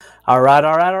All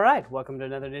right. Welcome to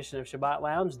another edition of Shabbat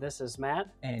Lounge. This is Matt.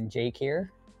 And Jake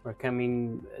here. We're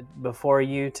coming before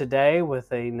you today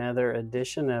with another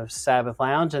edition of Sabbath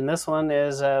Lounge, and this one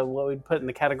is what we'd put in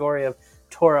the category of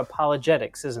Torah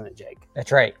apologetics, isn't it, Jake?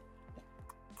 That's right.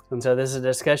 And so this is a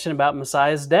discussion about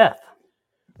Messiah's death.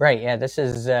 Right, yeah, this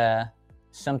is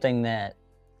something that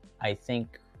I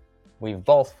think we've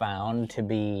both found to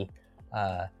be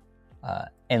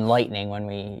enlightening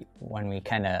when we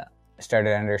kind of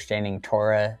started understanding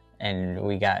Torah, and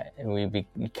we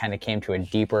kind of came to a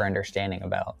deeper understanding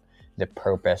about the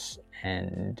purpose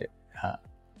and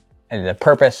the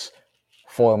purpose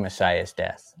for Messiah's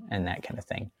death and that kind of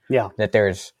thing. Yeah, that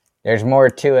there's more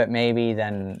to it maybe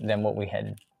than what we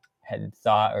had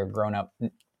thought or grown up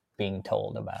being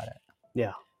told about it.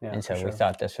 Yeah. And so we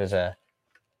thought this was an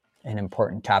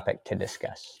important topic to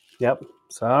discuss. Yep.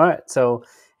 So, all right. So,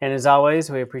 and as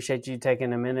always, we appreciate you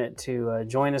taking a minute to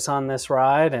join us on this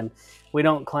ride. And we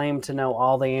don't claim to know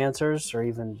all the answers or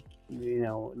even,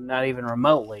 not even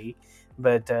remotely,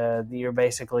 but you're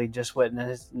basically just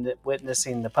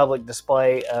witnessing the public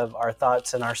display of our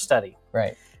thoughts and our study.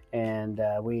 Right. And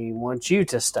we want you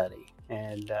to study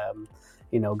and,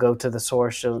 go to the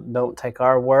source. Don't take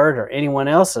our word or anyone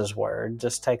else's word.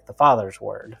 Just take the Father's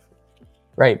word.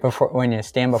 Right. When you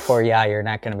stand before Yah, you're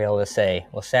not going to be able to say,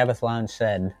 well, Sabbath Lounge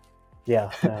said. Yeah,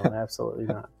 no, absolutely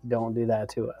not. Don't do that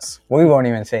to us. We won't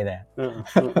even say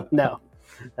that. No,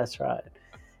 that's right.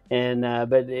 And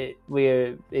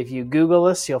if you Google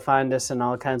us, you'll find us in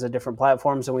all kinds of different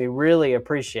platforms, and we really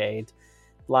appreciate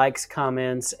likes,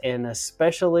 comments, and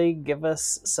especially give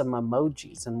us some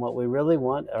emojis. And what we really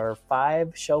want are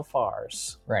 5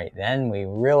 shofars. Right. Then we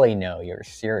really know you're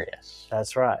serious.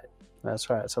 That's right.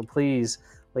 So please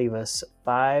leave us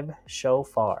 5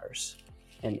 shofars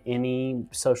in any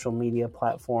social media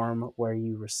platform where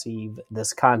you receive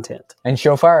this content. And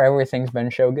so far, everything's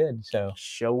been show good. So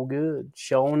show good,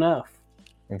 show enough.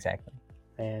 Exactly.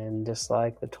 And just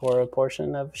like the Torah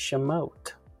portion of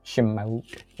Shemot.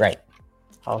 Right.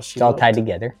 It's all tied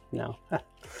together. No.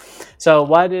 So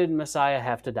why did Messiah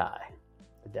have to die?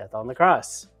 The death on the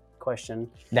cross. Question.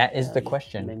 That is the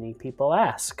question. Many people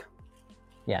ask.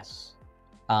 Yes.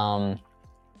 And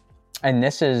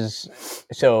this is,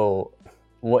 so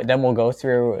then we'll go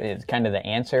through kind of the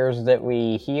answers that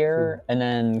we hear, and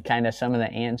then kind of some of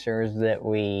the answers that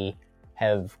we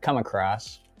have come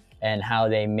across and how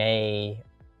they may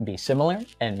be similar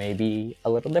and maybe a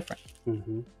little different.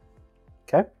 Mm-hmm.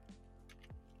 Okay.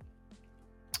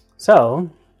 So,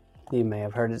 you may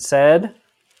have heard it said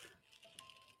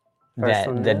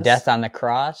that the death on the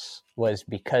cross was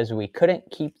because we couldn't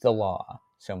keep the law.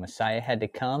 So Messiah had to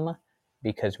come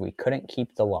because we couldn't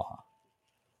keep the law.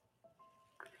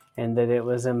 And that it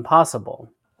was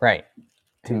impossible. Right.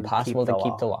 Impossible to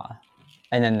keep the law.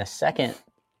 And then the second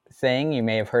thing, you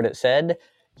may have heard it said,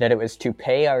 that it was to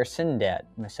pay our sin debt.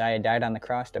 Messiah died on the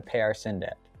cross to pay our sin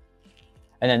debt.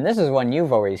 And then this is one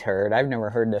you've always heard. I've never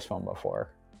heard this one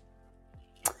before.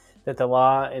 That the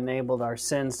law enabled our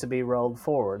sins to be rolled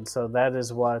forward. So that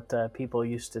is what people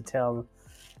used to tell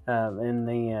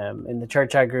in the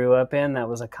church I grew up in. That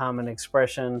was a common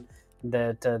expression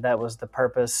that was the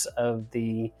purpose of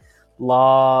the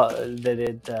law, that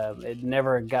it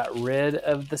never got rid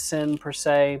of the sin per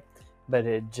se, but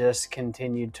it just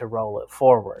continued to roll it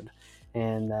forward.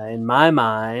 And in my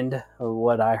mind,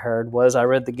 what I heard was, I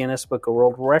read the Guinness Book of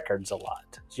World Records a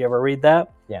lot. Did you ever read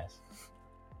that? Yes.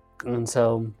 And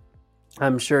so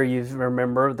I'm sure you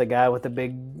remember the guy with the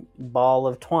big ball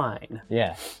of twine.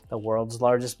 Yeah. The world's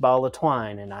largest ball of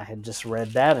twine. And I had just read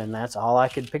that, and that's all I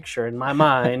could picture in my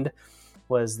mind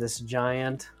was this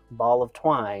giant ball of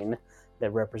twine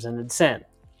that represented sin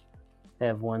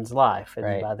of one's life. And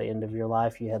right. By the end of your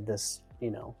life, you had this,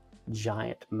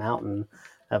 giant mountain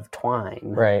of twine.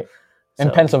 Right.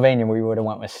 In Pennsylvania, we would have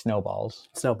went with snowballs.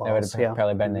 That would have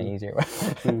probably been the easier way.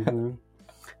 Mm-hmm.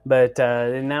 But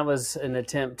and that was an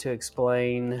attempt to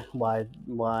explain why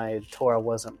Torah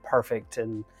wasn't perfect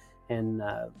in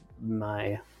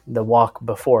the walk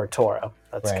before Torah.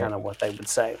 That's kind of what they would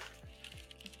say.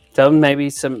 So maybe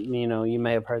you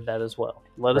may have heard that as well.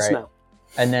 Let us know.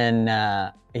 And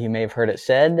then you may have heard it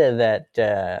said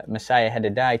that Messiah had to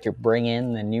die to bring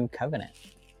in the new covenant.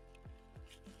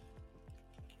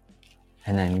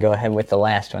 And then go ahead with the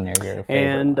last one there. Your favorite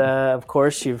and one. Of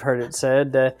course, you've heard it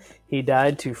said he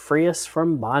died to free us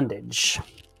from bondage.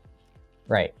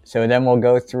 Right. So then we'll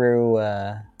go through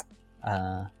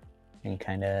and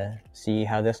kind of see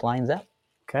how this lines up.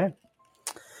 Okay.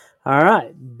 All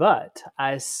right. But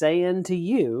I say unto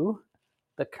you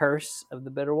the curse of the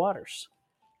bitter waters.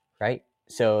 Right.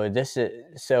 So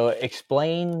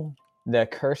explain the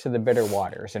curse of the bitter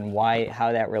waters and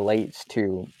how that relates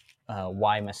to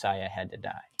why Messiah had to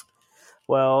die.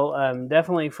 Well,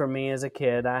 definitely for me as a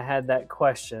kid, I had that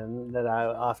question that I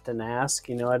often ask.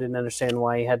 I didn't understand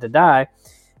why he had to die.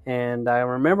 And I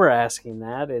remember asking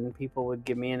that, and people would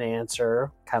give me an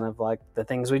answer, kind of like the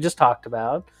things we just talked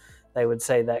about. They would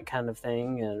say that kind of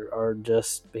thing, or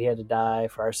just he had to die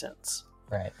for our sins.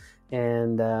 Right.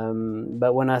 And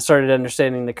but when I started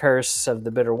understanding the curse of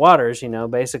the bitter waters,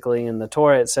 basically in the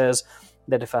Torah it says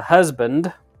that if a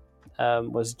husband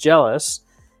was jealous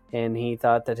and he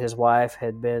thought that his wife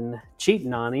had been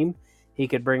cheating on him, he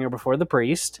could bring her before the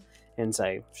priest and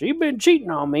say, "She's been cheating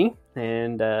on me."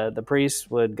 And the priest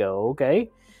would go, "Okay."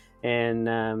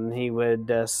 And he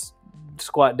would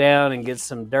squat down and get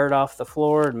some dirt off the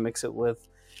floor and mix it with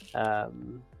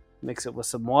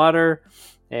some water,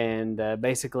 and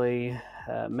basically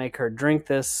make her drink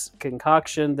this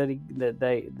concoction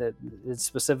that is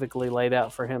specifically laid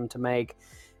out for him to make.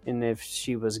 And if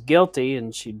she was guilty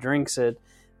and she drinks it,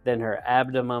 then her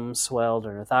abdomen swelled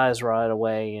and her thighs right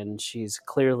away, and she's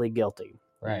clearly guilty.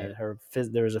 Right.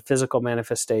 There was a physical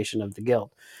manifestation of the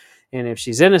guilt. And if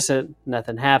she's innocent,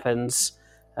 nothing happens.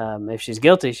 If she's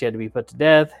guilty, she had to be put to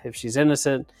death. If she's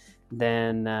innocent,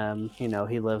 then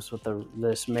he lives with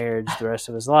this marriage the rest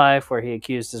of his life, where he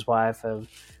accused his wife of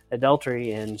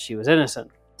adultery and she was innocent.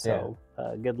 So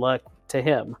good luck to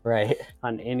him. Right.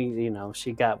 On any,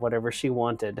 she got whatever she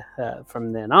wanted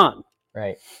from then on.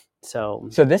 Right. So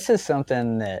this is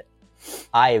something that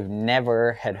I've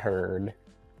never had heard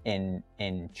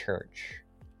in church,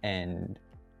 and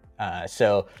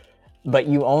but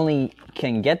you only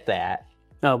can get that.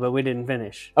 No, but we didn't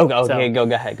finish. Okay, go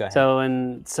ahead.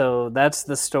 So that's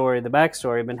the story, the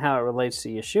backstory, but how it relates to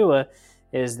Yeshua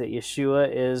is that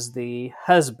Yeshua is the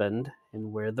husband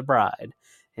and we're the bride,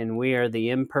 and we are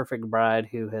the imperfect bride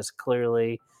who has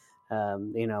clearly,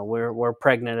 we're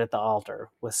pregnant at the altar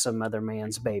with some other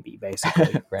man's baby,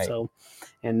 basically. Right. So,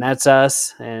 and that's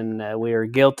us, and we are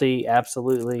guilty,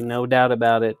 absolutely, no doubt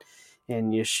about it.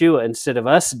 And Yeshua, instead of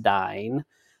us dying,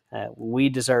 we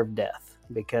deserve death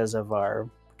because of our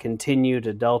continued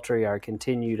adultery, our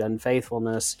continued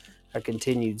unfaithfulness, our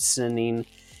continued sinning.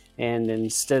 And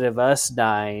instead of us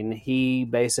dying, he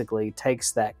basically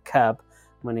takes that cup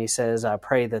when he says, "I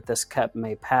pray that this cup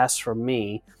may pass from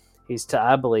me."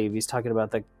 I believe he's talking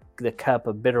about the cup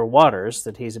of bitter waters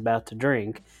that he's about to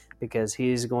drink, because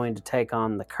he's going to take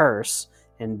on the curse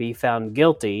and be found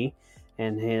guilty,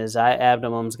 and his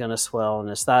abdomen's going to swell and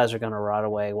his thighs are going to rot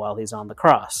away while he's on the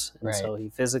cross. And so he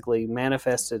physically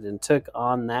manifested and took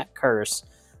on that curse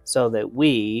so that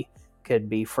we could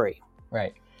be free.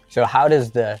 Right. So how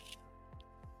does the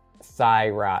thigh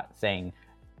rot thing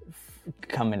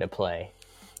come into play?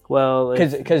 Well,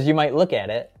 because you might look at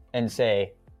it and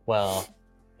say, well,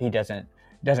 he doesn't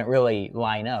really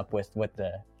line up with what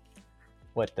the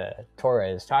Torah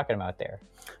is talking about there.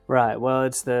 Right. Well,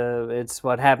 it's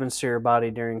what happens to your body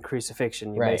during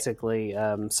crucifixion. You basically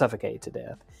suffocate to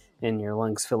death, and your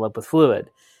lungs fill up with fluid.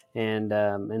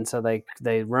 And so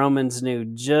they Romans knew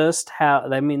just how.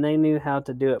 They knew how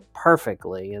to do it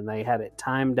perfectly, and they had it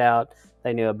timed out.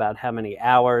 They knew about how many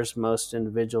hours most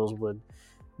individuals would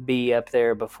be up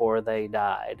there before they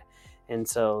died, and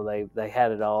so they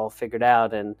had it all figured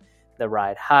out, and the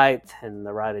right height and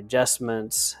the right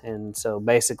adjustments. And so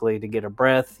basically, to get a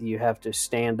breath, you have to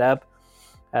stand up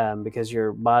because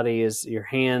your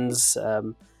hands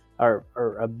are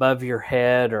above your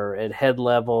head or at head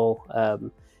level.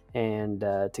 And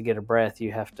to get a breath,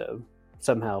 you have to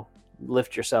somehow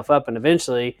lift yourself up, and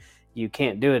eventually you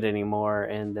can't do it anymore,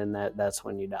 and then that's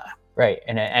when you die. Right.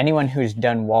 And anyone who's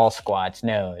done wall squats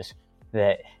knows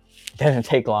that it doesn't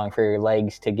take long for your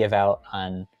legs to give out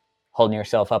on holding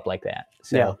yourself up like that.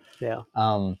 So, yeah.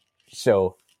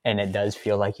 And it does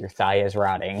feel like your thigh is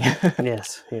rotting.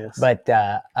 Yes. But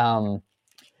and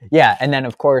then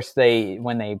of course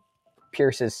when they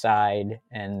pierce his side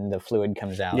and the fluid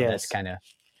comes out, that's kind of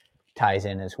ties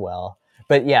in as well.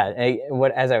 But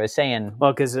as I was saying,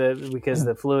 well, because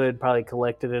the fluid probably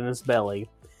collected in his belly,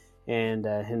 and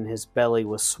his belly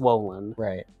was swollen,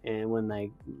 right? And when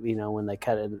they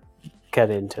cut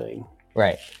into him,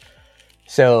 right.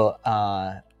 So,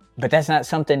 but that's not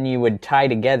something you would tie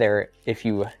together if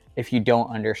you don't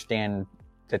understand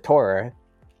the Torah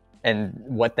and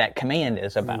what that command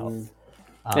is about.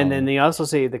 And then you also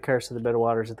see the curse of the bitter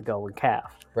waters at the golden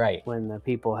calf, right? When the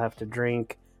people have to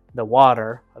drink the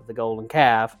water of the golden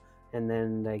calf, and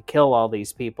then they kill all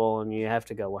these people, and you have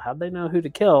to go, well, how'd they know who to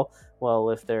kill? Well,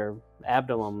 if their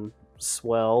abdomen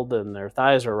swelled and their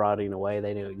thighs are rotting away,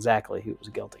 they knew exactly who was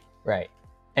guilty. Right.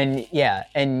 And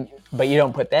but you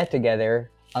don't put that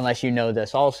together unless you know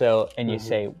this also, and you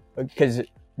say, because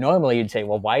normally you'd say,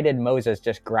 well, why did Moses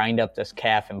just grind up this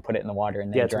calf and put it in the water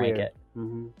and they drank it?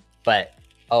 Mm-hmm. But,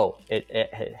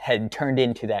 it had turned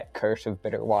into that curse of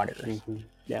bitter waters. Mm-hmm.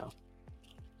 Yeah.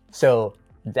 So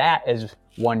that is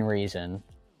one reason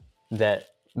that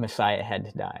Messiah had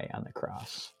to die on the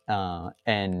cross.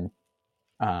 And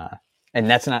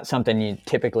that's not something you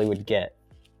typically would get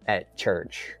at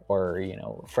church or,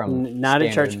 from not standard,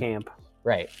 at church camp.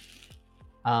 Right.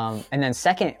 And then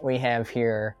second, we have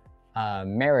here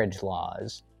marriage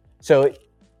laws. So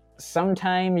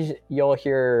sometimes you'll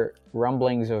hear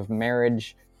rumblings of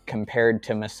marriage compared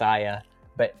to Messiah,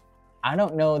 but I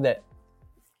don't know that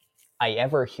I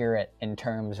ever heard it in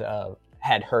terms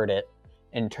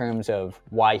of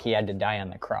why he had to die on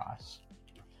the cross.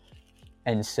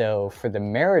 And so for the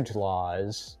marriage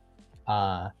laws,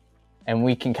 and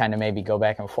we can kind of maybe go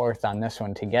back and forth on this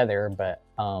one together, but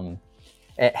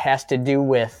it has to do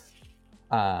with,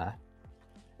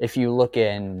 if you look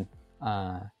in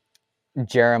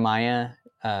Jeremiah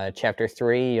chapter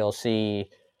 3, you'll see,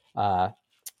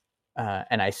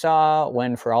 and I saw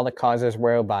when for all the causes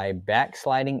whereby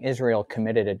backsliding Israel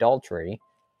committed adultery,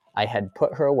 I had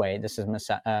put her away, this is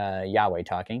Yahweh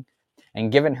talking,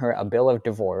 and given her a bill of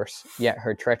divorce, yet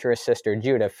her treacherous sister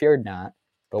Judah feared not,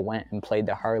 but went and played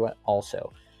the harlot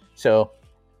also. So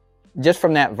just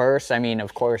from that verse, I mean,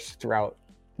 of course, throughout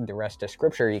the rest of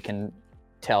Scripture, you can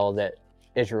tell that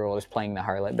Israel is playing the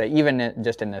harlot, but even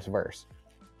just in this verse,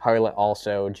 harlot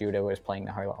also, Judah was playing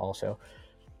the harlot also,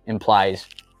 implies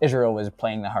Israel was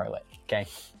playing the harlot, okay?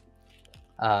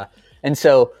 And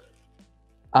so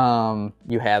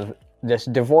you have this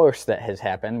divorce that has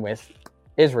happened with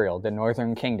Israel, the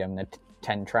northern kingdom, the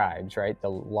 10 tribes, right? The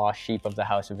lost sheep of the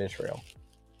house of Israel.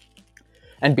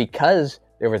 And because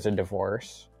there was a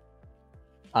divorce,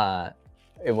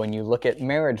 when you look at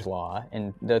marriage law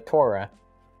in the Torah,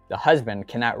 the husband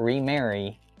cannot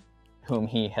remarry whom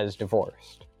he has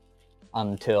divorced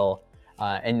until,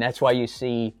 and that's why you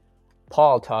see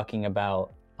Paul talking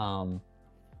about and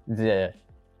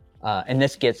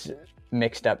this gets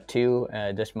mixed up too.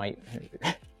 This might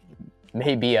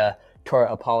be a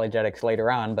Torah apologetics later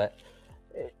on, but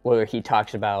where he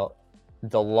talks about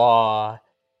the law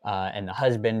and the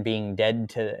husband being dead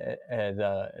to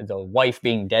the wife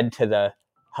being dead to the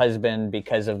husband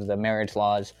because of the marriage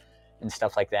laws and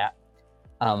stuff like that.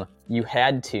 You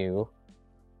had to,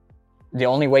 the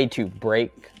only way to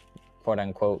break, quote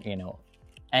unquote,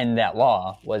 end that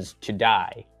law was to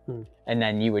die. And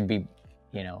then you would be,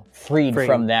 freed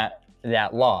from that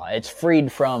law. It's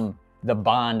freed from the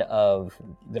bond of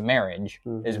the marriage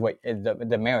is what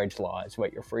the marriage law is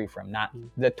what you're free from, not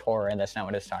the Torah, and that's not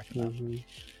what it's talking about.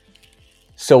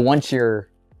 So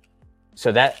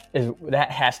that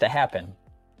has to happen.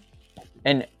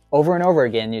 And over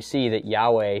again, you see that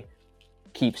Yahweh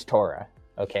keeps Torah,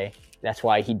 okay? That's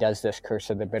why he does this curse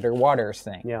of the bitter waters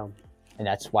thing. Yeah. And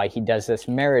that's why he does this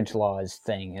marriage laws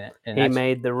thing. And he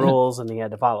made the rules and he had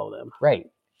to follow them. Right.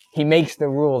 He makes the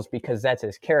rules because that's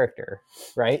his character,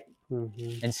 right?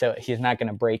 And so he's not going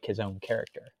to break his own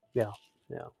character. Yeah.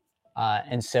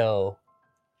 And so,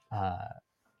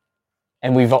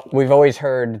 and we've always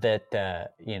heard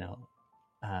that,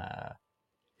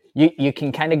 you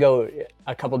can kind of go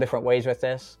a couple different ways with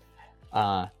this.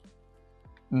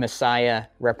 Messiah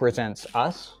represents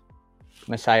us.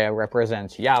 Messiah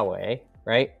represents Yahweh,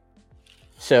 right?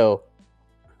 So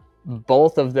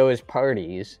both of those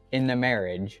parties in the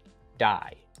marriage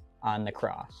die on the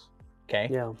cross, okay?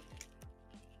 Yeah.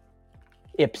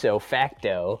 Ipso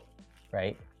facto,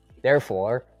 right?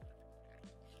 Therefore,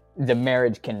 the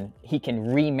marriage he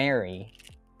can remarry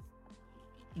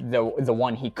the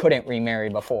one he couldn't remarry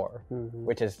before,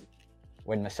 which is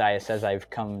when Messiah says, I've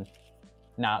come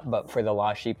not but for the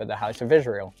lost sheep of the house of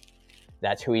Israel.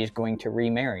 That's who he's going to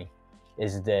remarry,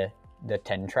 is the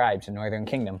 10 tribes, the northern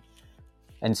kingdom.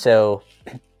 And so,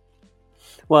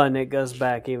 well, and it goes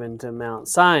back even to Mount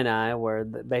Sinai, where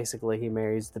basically he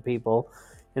marries the people,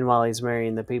 and while he's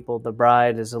marrying the people, the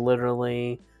bride is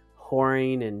literally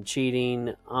whoring and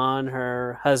cheating on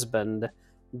her husband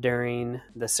during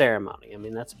the ceremony. I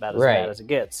mean, that's about as bad as it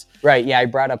gets. Right, yeah, I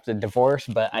brought up the divorce,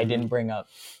 but I didn't bring up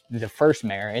the first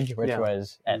marriage, which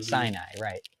was at Sinai,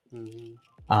 right?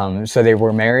 So they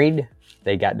were married,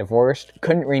 they got divorced,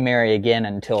 couldn't remarry again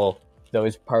until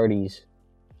those parties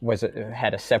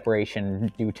had a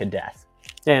separation due to death.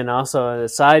 And also,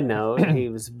 as a side note, he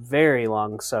was very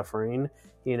long-suffering.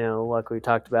 Like we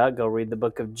talked about, go read the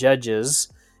book of Judges.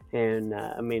 And,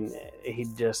 he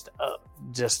just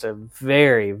a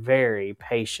very, very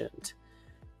patient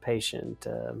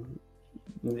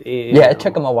It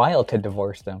took them a while to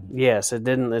divorce them. Yes, it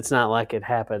didn't. It's not like it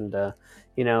happened.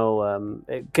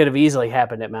 It could have easily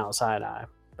happened at Mount Sinai,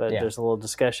 but there's a little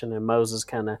discussion, and Moses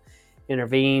kind of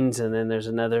intervenes, and then there's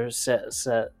another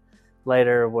set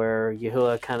later where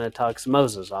Yahuwah kind of talks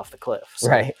Moses off the cliff. So,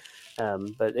 right.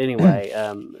 But anyway,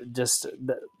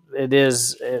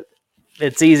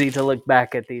 it's easy to look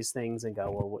back at these things and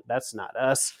go, well, that's not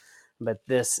us, but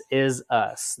this is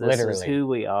us. This Literally. is who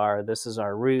we are. This is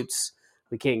our roots.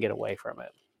 We can't get away from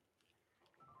it.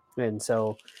 And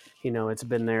so, it's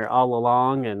been there all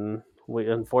along, and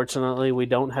unfortunately we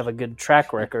don't have a good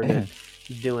track record of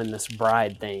doing this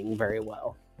bride thing very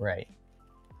well. Right.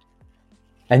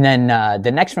 And then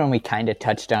the next one we kind of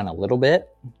touched on a little bit.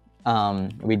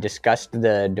 We discussed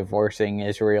the divorcing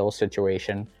Israel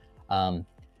situation.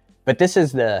 But this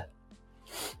is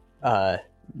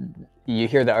you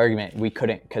hear the argument, we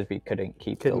couldn't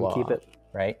keep the law. Keep it.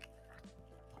 Right?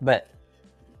 But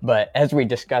as we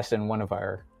discussed in one of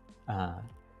our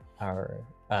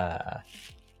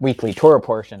weekly Torah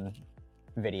portion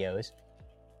videos,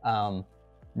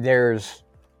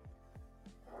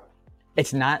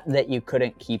 it's not that you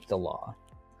couldn't keep the law,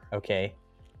 okay?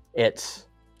 It's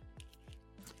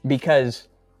because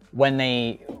when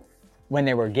they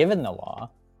were given the law,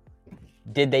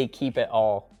 did they keep it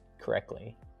all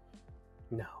correctly?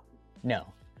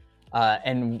 No.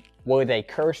 And were they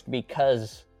cursed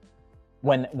because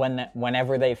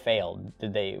whenever they failed,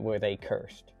 were they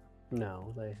cursed?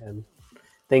 No, they had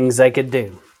things they could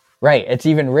do. Right. It's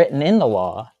even written in the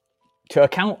law to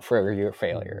account for your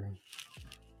failure.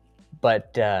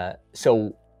 But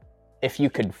so if you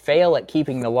could fail at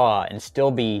keeping the law and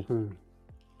still be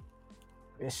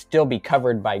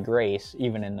covered by grace,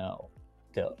 even in the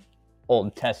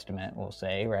Old Testament, we'll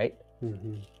say, right?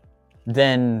 Mm-hmm.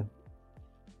 Then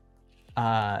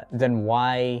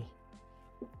why?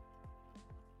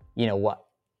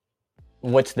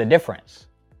 What's the difference?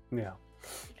 Yeah.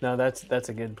 No, that's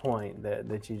a good point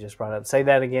that you just brought up. Say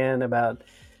that again about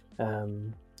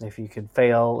if you could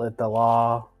fail at the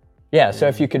law. Yeah, so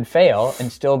if you could fail and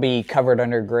still be covered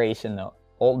under grace in the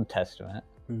Old Testament,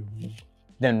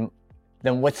 then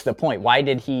what's the point? Why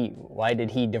did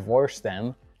he divorce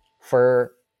them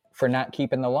for not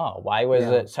keeping the law? Why was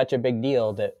it such a big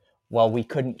deal that, well, we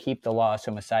couldn't keep the law,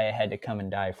 so Messiah had to come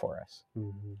and die for us?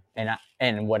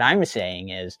 And what I'm saying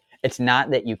is, it's not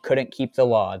that you couldn't keep the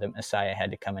law that Messiah had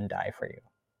to come and die for you.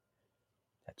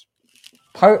 That's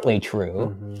partly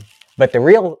true, but the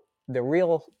real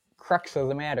crux of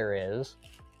the matter is,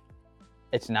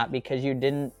 it's not because you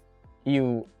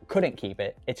couldn't keep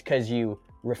it, it's because you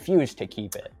refused to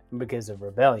keep it. Because of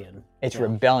rebellion. It's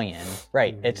rebellion,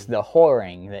 right? It's the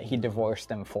whoring that he divorced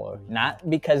them for. Not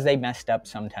because they messed up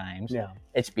sometimes. Yeah.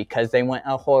 It's because they went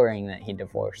a whoring that he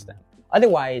divorced them.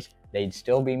 Otherwise, they'd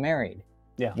still be married.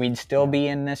 Yeah. We'd still be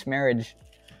in this marriage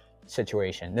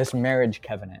situation, this marriage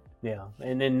covenant. Yeah.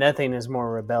 And then nothing is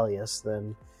more rebellious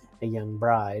than a young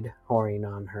bride whoring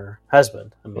on her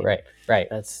husband. I mean, right.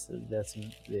 That's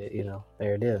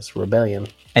there it is, rebellion.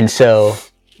 And so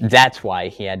that's why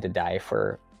he had to die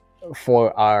for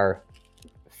our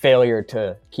failure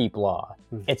to keep law.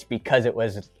 It's because it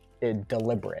was a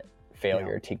deliberate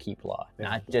failure to keep law,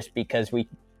 not just because we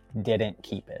didn't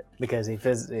keep it. Because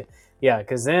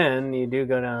because then you do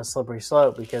go down a slippery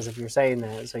slope, because if you're saying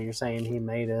that, so you're saying he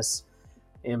made us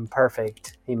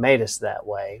imperfect, he made us that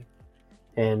way,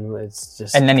 and it's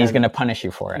just... And then he's going to punish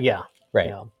you for it. Yeah. Right.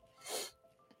 Yeah.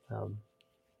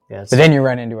 But then you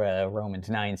run into a Romans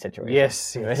 9 situation.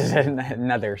 Yes. This is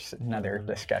another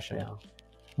discussion.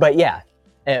 Yeah.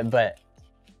 But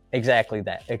exactly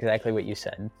what you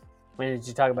said. Did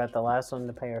you talk about the last one,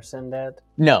 to pay our sin debt?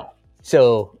 No.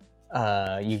 So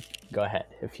you go ahead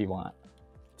if you want.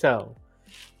 So,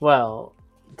 well,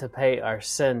 to pay our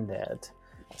sin debt.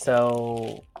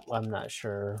 So I'm not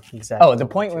sure exactly. Oh, the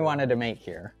point we wanted to make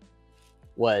here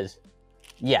was,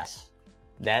 yes,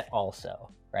 that also,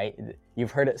 right?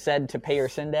 You've heard it said to pay your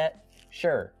sin debt?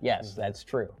 Sure, yes, that's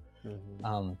true.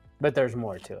 But there's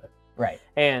more to it. Right.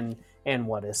 And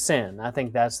what is sin? I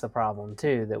think that's the problem,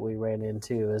 too, that we ran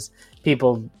into, is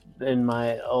people in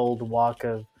my old walk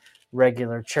of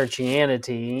regular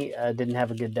churchianity didn't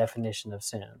have a good definition of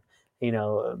sin.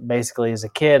 Basically, as a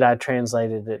kid, I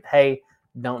translated it, hey,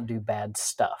 don't do bad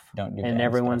stuff. And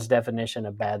everyone's definition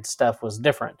of bad stuff was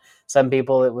different. Some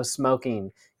people, it was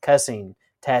smoking, cussing,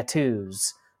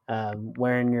 tattoos,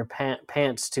 wearing your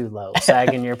pants too low,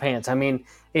 sagging your pants. I mean,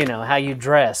 how you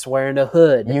dress, wearing a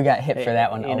hood. You got hit for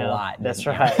that one a lot. That's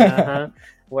right.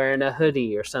 wearing a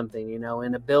hoodie or something, you know,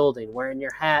 in a building, wearing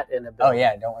your hat in a Oh building.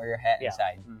 yeah, don't wear your hat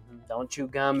inside. Don't chew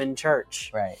gum in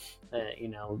church. Right. You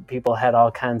know, people had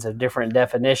all kinds of different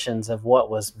definitions of what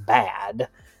was bad,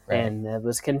 and it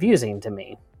was confusing to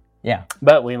me. Yeah.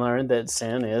 But we learned that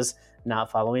sin is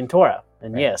not following Torah.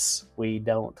 And yes, we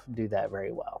don't do that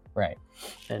very well. Right.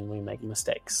 And we make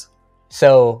mistakes.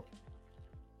 So,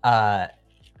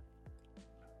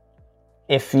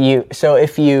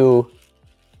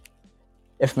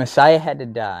 if Messiah had to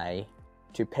die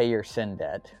to pay your sin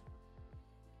debt,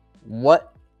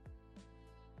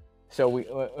 so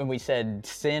when we said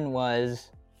sin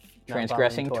was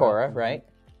transgressing Torah, right?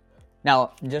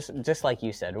 Now, just like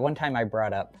you said, one time I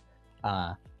brought up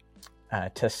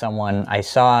to someone, I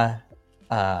saw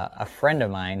a friend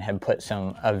of mine had put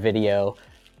a video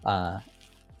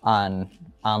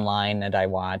online that I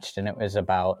watched, and it was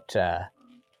about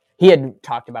he had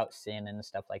talked about sin and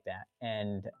stuff like that,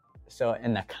 and so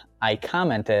I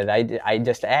commented, I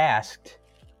just asked,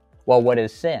 well, what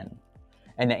is sin?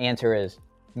 And the answer is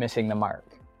missing the mark.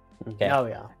 Okay. Oh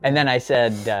yeah. And then I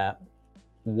said,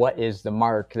 what is the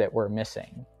mark that we're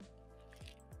missing?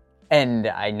 And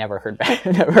I never heard back.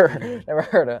 never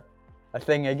heard a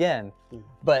thing again.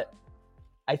 But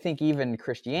I think even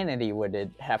Christianity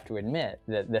would have to admit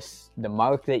that the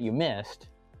mark that you missed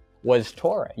was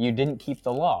Torah. You didn't keep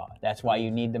the law. That's why you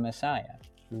need the Messiah,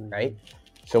 right?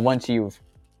 So once you've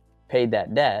paid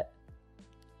that debt,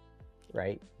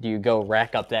 right, do you go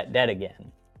rack up that debt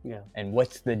again? Yeah. And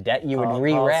what's the debt you would Paul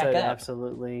re-rack said up?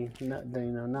 Absolutely,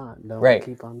 don't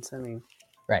keep on sinning.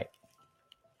 Right.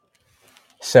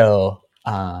 So,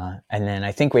 and then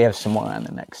I think we have some more on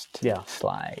the next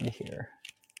slide here.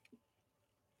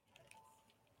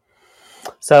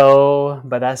 So,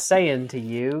 but I say unto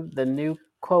you, the new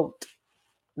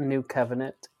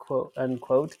covenant, quote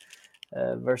unquote,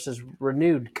 versus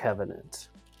renewed covenant.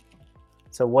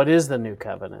 So what is the new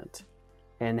covenant?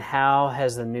 And how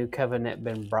has the new covenant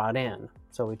been brought in?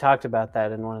 So we talked about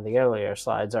that in one of the earlier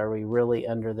slides. Are we really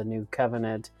under the new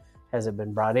covenant? Has it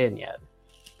been brought in yet?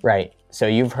 Right. So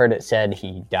you've heard it said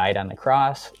he died on the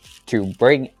cross to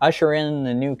usher in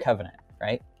the new covenant,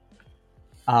 right?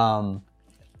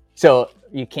 So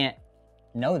you can't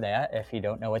know that if you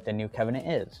don't know what the new covenant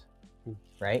is,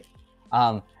 right?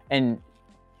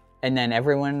 And then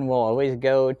everyone will always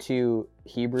go to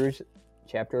Hebrews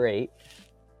chapter 8,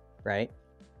 right?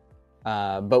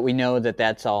 But we know that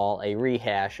that's all a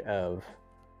rehash of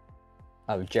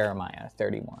Jeremiah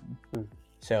 31.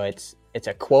 So it's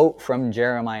a quote from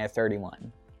Jeremiah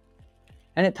 31.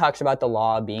 And it talks about the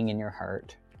law being in your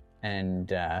heart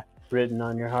and written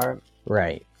on your heart.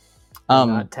 Right.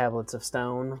 Not tablets of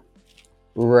stone.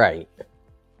 Right.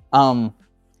 Now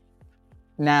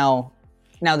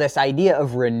this idea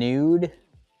of renewed,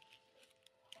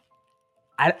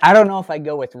 I don't know if I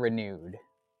go with renewed.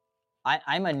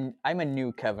 I'm a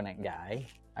new covenant guy,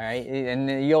 all right?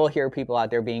 And you'll hear people out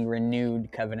there being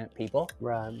renewed covenant people.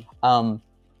 Right.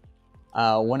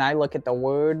 When I look at the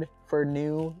word for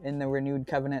new in the renewed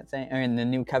covenant thing, or in the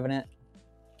new covenant,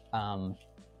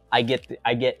 I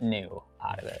get new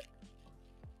out of it.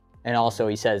 And also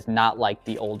he says, not like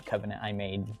the old covenant I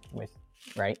made with,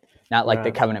 right? Not like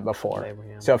the covenant before.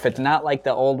 Abraham. So if it's not like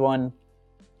the old one,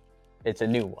 it's a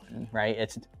new one, right?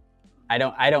 I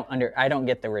don't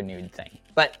get the renewed thing.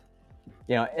 But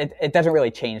you know, it doesn't really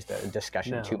change the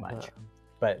discussion too much.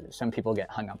 But some people get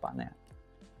hung up on that.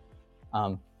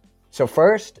 So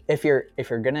first, if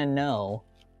you're gonna know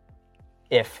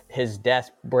if his death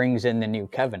brings in the new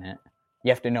covenant, you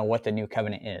have to know what the new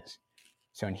covenant is.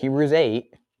 So in Hebrews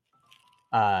 8,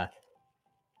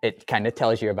 it kind of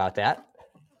tells you about that.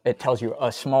 It tells you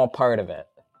a small part of it.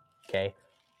 Okay.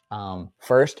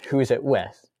 First, who's it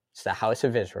with? It's the house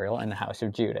of Israel and the house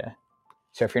of Judah.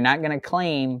 So if you're not going to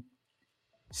claim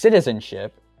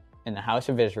citizenship in the house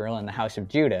of Israel and the house of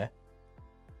Judah,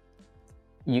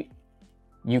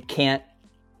 you can't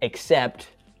accept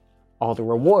all the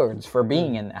rewards for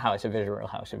being in the house of Israel,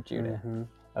 house of Judah. Mm-hmm.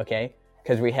 Okay?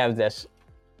 Because we have this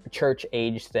church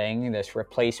age thing, this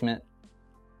replacement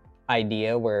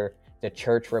idea where the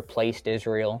church replaced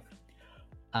Israel,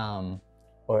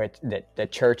 or the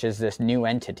church is this new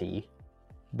entity.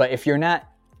 But if you're not,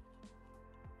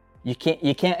 you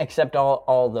can't accept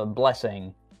all the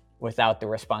blessing without the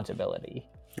responsibility.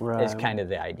 Right. Is kind of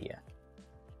the idea.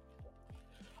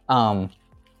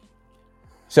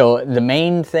 So the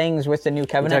main things with the new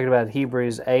covenant. You're talking about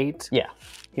Hebrews 8. Yeah.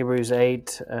 Hebrews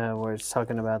 8, where it's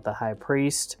talking about the high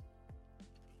priest.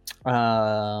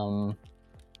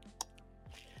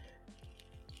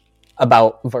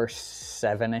 About verse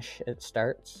 7-ish it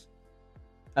starts.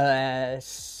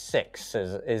 6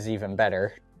 is even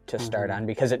better to start on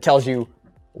because it tells you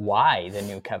why the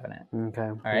new covenant. Okay.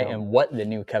 All right, and what the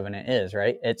new covenant is,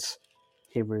 right? It's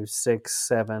Hebrews 6,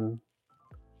 7,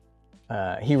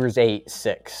 Hebrews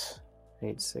 8:6.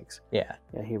 8, 6. Yeah.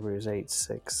 Yeah, Hebrews 8,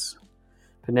 6.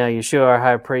 But now Yeshua, our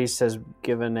high priest, has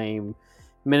given a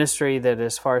ministry that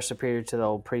is far superior to the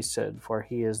old priesthood, for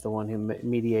he is the one who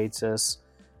mediates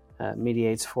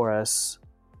for us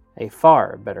a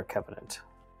far better covenant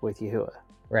with Yahuwah,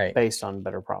 Right. based on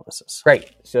better promises.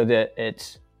 Right. So that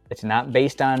it's not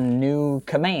based on new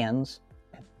commands,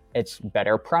 it's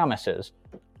better promises,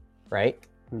 right?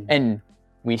 Hmm. And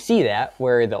we see that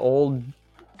where the old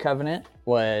covenant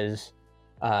was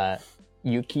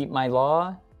you keep my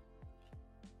law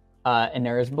and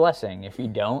there is blessing. If you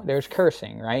don't, there's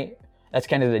cursing, right? That's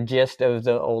kind of the gist of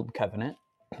the old covenant.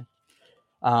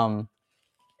 In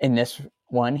this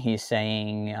one, he's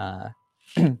saying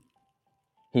you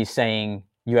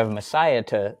have a Messiah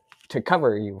to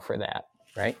cover you for that,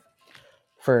 right?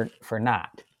 For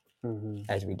not,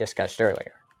 as we discussed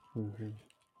earlier.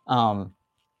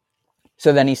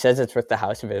 So then he says it's with the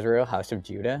house of Israel, house of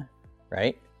Judah,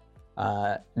 right?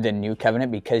 The new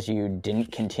covenant, because you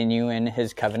didn't continue in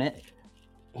his covenant,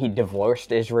 he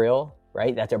divorced Israel,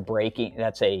 right? That's a breaking,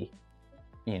 that's a,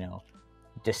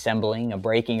 dissembling, a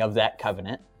breaking of that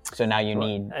covenant. So now you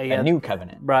need a new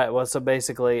covenant. Right. Well, so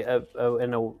basically,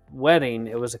 in a wedding,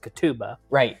 it was a ketubah.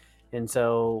 Right. And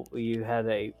so you had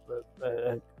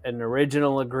an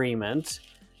original agreement,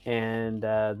 and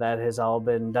that has all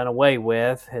been done away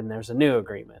with, and there's a new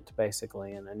agreement,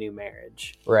 basically, and a new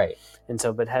marriage. Right. And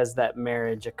so, but has that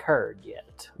marriage occurred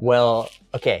yet? Well,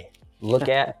 okay. Look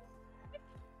at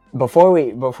before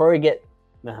we get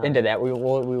into that, we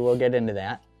will get into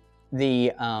that.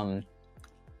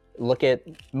 Look at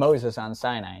Moses on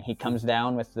Sinai. He comes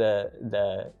down with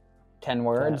the 10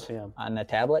 words on the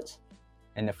tablets,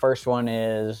 and the first one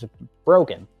is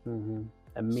broken.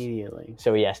 Immediately.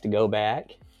 So he has to go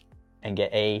back and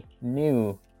get a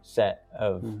new set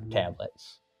of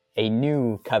tablets, a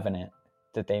new covenant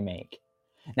that they make.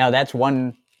 Now that's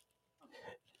a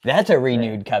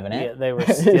renewed covenant. Yeah, they were.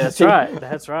 That's right.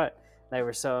 That's right. They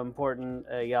were so important.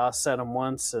 Y'all said them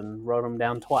once and wrote them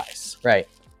down twice. Right.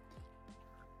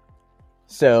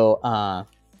 So,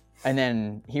 and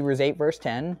then Hebrews 8, verse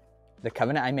 10, the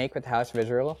covenant I make with the house of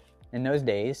Israel in those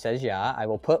days, says Yah, I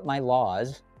will put my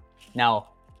laws. Now,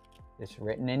 it's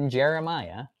written in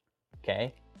Jeremiah,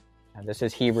 okay? Now, this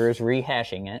is Hebrews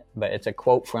rehashing it, but it's a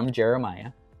quote from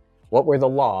Jeremiah. What were the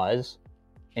laws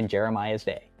in Jeremiah's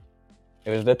day? It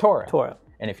was the Torah.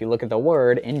 And if you look at the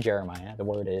word in Jeremiah, the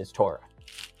word is Torah,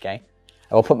 okay?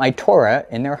 I will put my Torah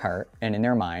in their heart and in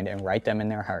their mind and write them in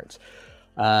their hearts.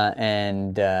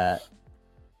 And I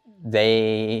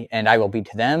will be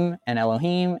to them an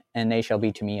Elohim, and they shall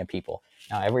be to me a people.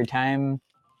 Now, every time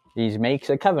he makes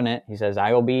a covenant, he says,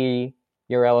 I will be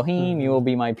your Elohim, you will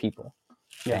be my people.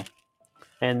 Okay? Yeah.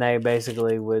 And they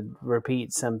basically would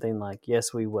repeat something like,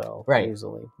 yes, we will, right.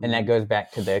 Usually. And that goes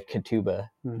back to the ketubah,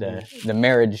 the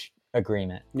marriage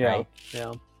agreement, right?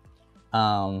 Yeah.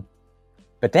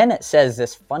 But then it says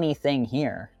this funny thing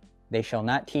here. They shall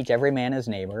not teach every man his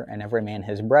neighbor and every man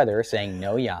his brother, saying,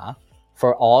 Know Yah,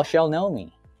 for all shall know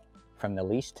me, from the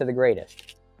least to the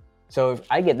greatest. So if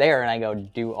I get there and I go,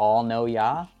 do all know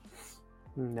Yah?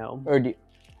 No. Or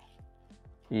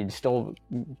you'd still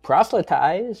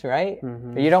proselytize, right?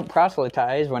 But you don't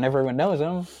proselytize when everyone knows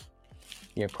him.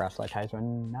 You proselytize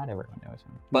when not everyone knows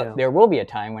him. But there will be a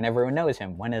time when everyone knows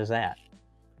him. When is that?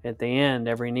 At the end,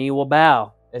 every knee will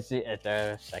bow. It's at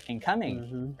the second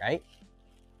coming, right?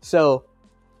 So,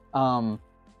 so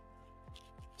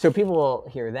people will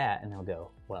hear that and they'll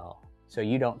go, well, so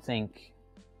you don't think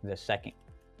the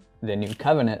new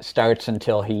covenant starts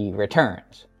until he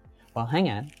returns? Well, hang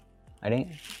on.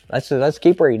 Let's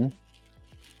keep reading.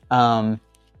 Let's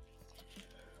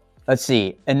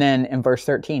see. And then in verse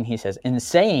 13, he says, in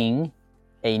saying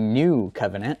a new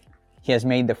covenant, he has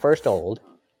made the first old.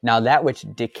 Now that which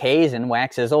decays and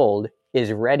waxes old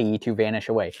is ready to vanish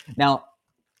away. Now,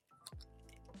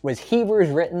 was Hebrews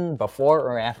written before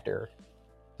or after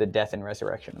the death and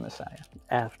resurrection of Messiah?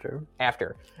 After.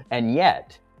 And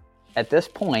yet, at this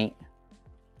point,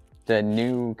 the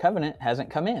new covenant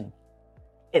hasn't come in.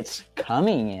 It's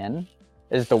coming in,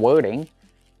 is the wording.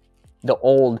 The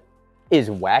old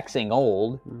is waxing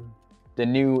old. The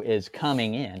new is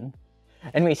coming in.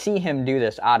 And we see him do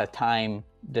this out of time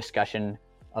discussion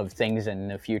of things in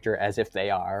the future as if they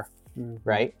are,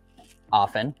 right?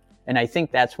 Often. And I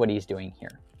think that's what he's doing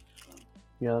here.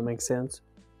 Yeah, that makes sense.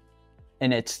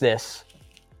 And it's this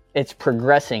it's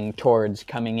progressing towards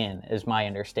coming in, is my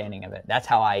understanding of it. That's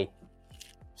how I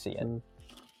see it.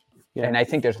 Yeah. And I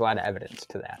think there's a lot of evidence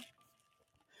to that.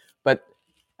 But,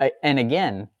 and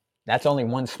again, that's only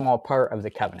one small part of the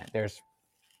covenant.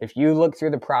 If you look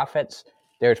through the prophets,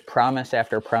 there's promise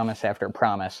after promise after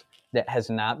promise that has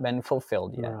not been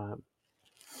fulfilled yet.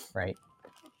 Right?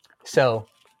 So,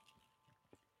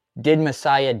 did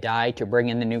Messiah die to bring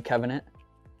in the new covenant?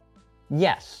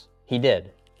 Yes, he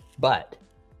did. But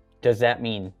does that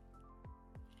mean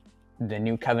the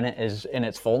new covenant is in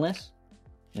its fullness?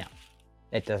 No,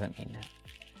 it doesn't mean that.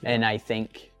 And I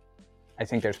think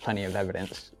there's plenty of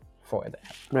evidence for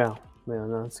that. Yeah,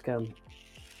 no, it's good.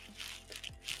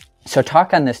 So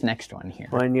talk on this next one here.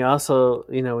 Well, and you also,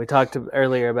 we talked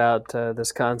earlier about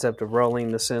this concept of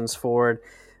rolling the sins forward.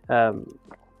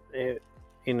 It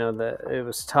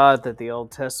was taught that the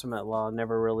Old Testament law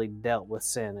never really dealt with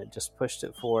sin. It just pushed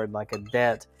it forward like a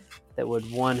debt that would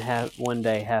one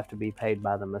day have to be paid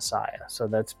by the Messiah. So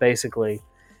that's basically,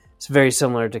 it's very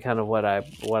similar to kind of what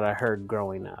I heard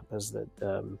growing up, is that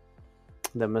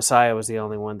the Messiah was the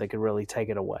only one that could really take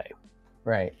it away.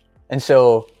 Right. And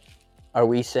so are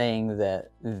we saying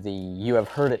that you have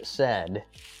heard it said,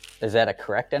 is that a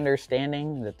correct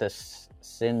understanding, that this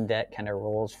sin debt kind of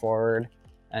rolls forward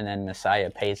and then Messiah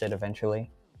pays it eventually?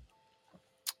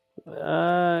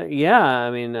 Yeah,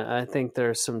 I mean, I think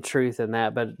there's some truth in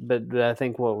that, but I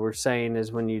think what we're saying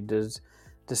is when you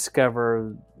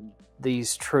discover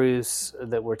these truths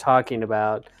that we're talking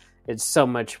about, it's so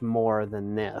much more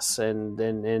than this. And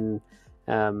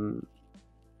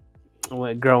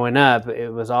when growing up, it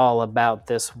was all about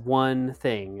this one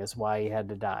thing is why he had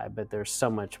to die, but there's so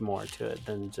much more to it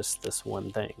than just this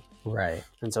one thing. Right.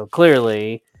 And so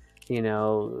clearly, he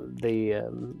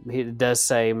does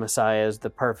say Messiah is the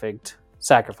perfect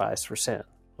sacrifice for sin,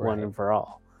 right, one and for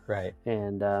all. Right.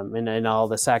 And all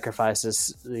the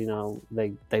sacrifices,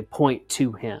 they point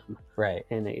to him. Right.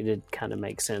 And it kind of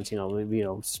makes sense,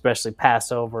 especially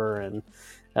Passover and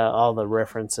all the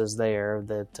references there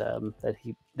that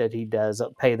he does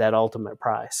pay that ultimate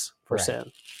price for right.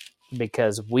 sin,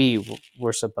 because we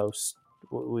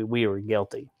were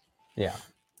guilty. Yeah.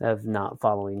 Of not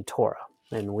following Torah.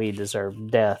 And we deserve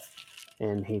death,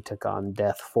 and he took on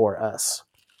death for us.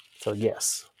 So when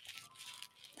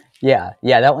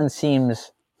that one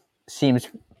seems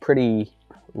pretty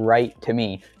right to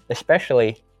me,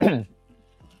 especially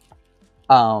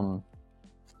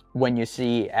when you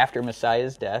see after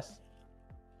Messiah's death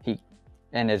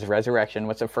and his resurrection,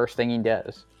 what's the first thing he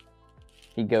does?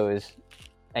 He goes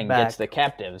and gets the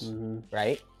captives,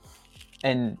 right?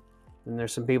 And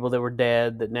there's some people that were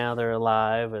dead that now they're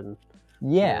alive, and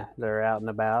they're out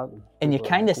and about. And you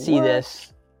kind of see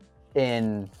this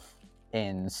in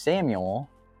Samuel,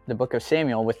 the book of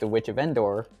Samuel, with the witch of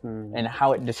Endor, and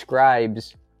how it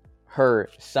describes her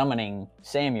summoning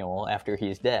Samuel after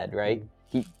he's dead, right?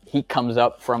 He comes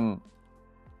up from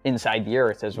inside the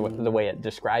earth, is the way it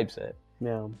describes it.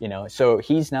 Yeah. So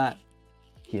he's not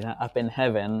up in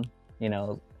heaven,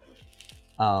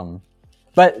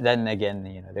 but then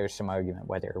again, there's some argument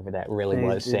whether that really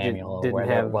was Samuel or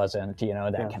whether it wasn't,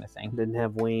 that kind of thing. Didn't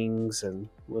have wings and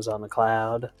was on a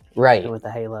cloud. Right. With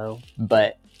a halo.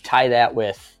 But tie that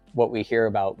with what we hear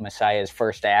about Messiah's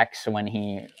first acts. When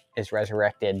he is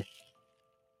resurrected,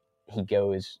 he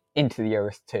goes into the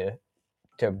earth to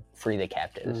free the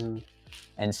captives.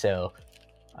 And so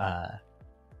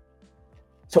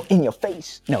in your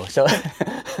face. No, so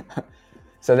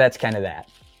that's kind of that.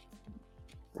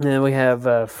 And then we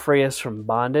have free us from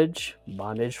bondage.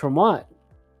 Bondage from what?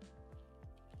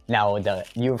 Now,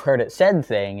 you've heard it said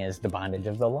thing is the bondage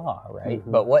of the law, right?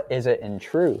 But what is it in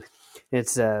truth?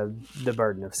 It's the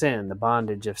burden of sin, the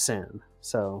bondage of sin.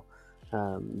 So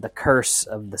the curse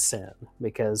of the sin,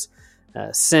 because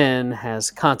sin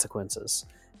has consequences.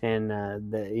 And,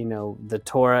 the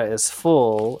Torah is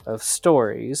full of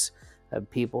stories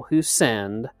of people who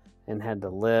sinned and had to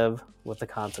live with the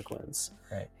consequence.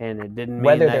 Right. And it didn't mean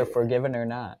whether they're forgiven or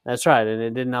not. That's right. And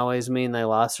it didn't always mean they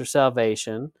lost their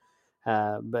salvation.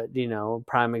 But,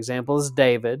 prime example is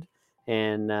David.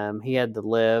 And he had to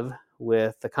live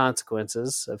with the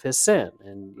consequences of his sin.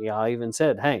 And y'all even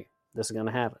said, hey, this is going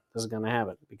to happen. This is going to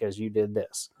happen because you did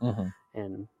this.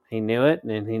 And he knew it,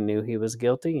 and he knew he was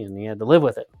guilty, and he had to live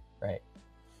with it. Right.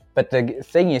 But the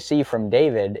thing you see from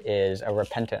David is a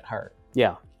repentant heart.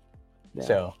 Yeah.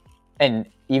 So, and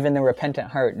even the repentant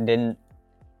heart didn't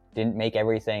make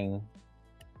everything,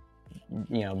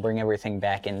 bring everything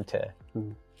back into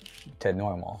to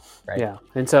normal, right? Yeah.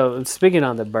 And so speaking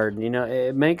on the burden,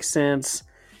 it makes sense,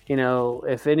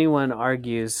 if anyone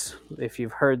argues, if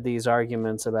you've heard these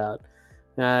arguments about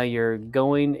you're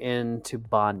going into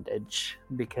bondage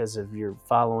because of your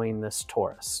following this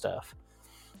Torah stuff.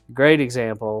 A great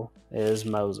example is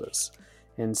Moses.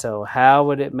 And so how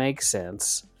would it make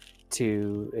sense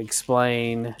to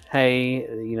explain, hey,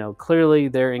 clearly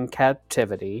they're in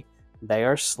captivity, they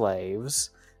are slaves,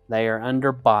 they are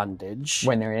under bondage.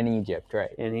 When they're in Egypt,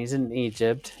 right. And he's in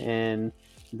Egypt, and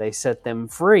they set them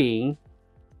free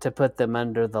to put them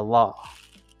under the law.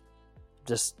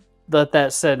 Just let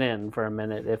that set in for a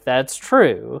minute. If that's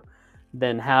true,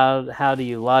 then how do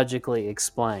you logically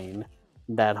explain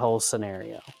that whole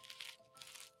scenario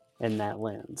in that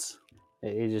lens?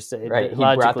 Right. He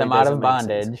brought them out of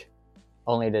bondage,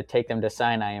 only to take them to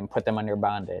Sinai and put them under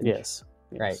bondage. Yes.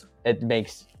 Right. It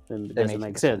doesn't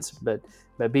make sense. But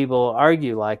people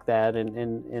argue like that,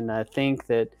 and I think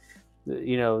that,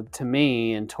 to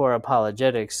me, in Torah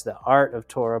apologetics, the art of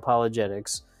Torah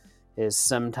apologetics is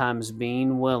sometimes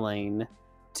being willing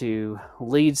to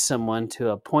lead someone to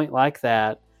a point like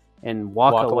that and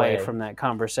walk away from that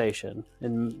conversation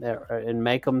and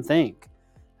make them think.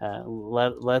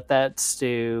 Let that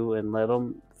stew and let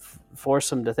them force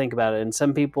them to think about it. And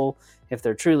some people, if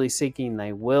they're truly seeking,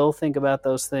 they will think about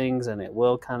those things, and it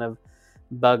will kind of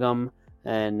bug them.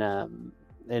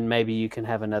 And maybe you can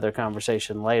have another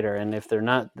conversation later. And if they're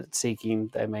not seeking,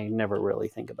 they may never really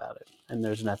think about it. And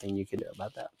there's nothing you can do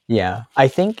about that. Yeah, I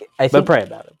think. But pray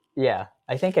about it. Yeah,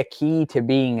 I think a key to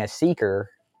being a seeker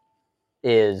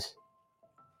is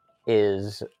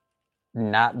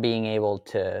not being able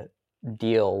to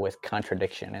deal with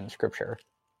contradiction in Scripture.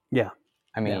 Yeah.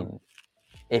 I mean,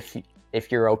 if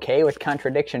you're okay with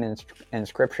contradiction in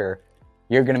Scripture,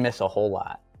 you're going to miss a whole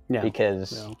lot. Yeah.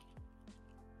 Because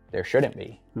there shouldn't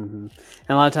be. Mm-hmm. And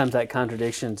a lot of times that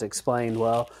contradiction is explained,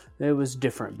 well, it was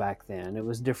different back then. It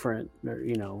was different,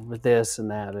 with this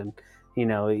and that. And,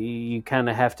 you kind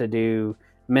of have to do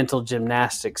mental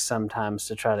gymnastics sometimes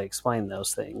to try to explain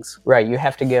those things. Right. You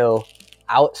have to go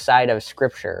outside of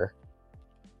Scripture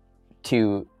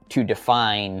to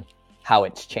define how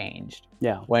it's changed.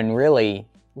 Yeah. When really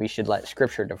we should let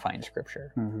Scripture define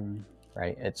Scripture. Mm-hmm.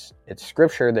 Right. It's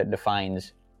Scripture that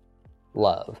defines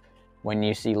love. When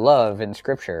you see love in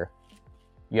Scripture,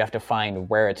 you have to find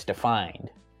where it's defined.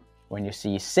 When you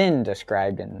see sin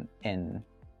described in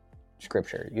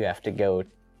Scripture, you have to go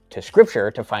to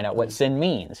Scripture to find out what sin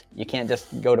means. You can't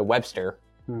just go to Webster.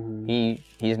 Mm-hmm.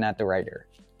 He's not the writer.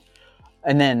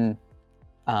 And then,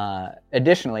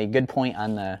 additionally, good point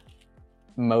on the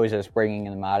Moses bringing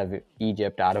them out of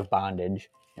Egypt, out of bondage,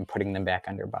 and putting them back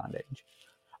under bondage.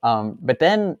 But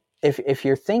then, if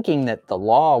you're thinking that the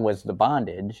law was the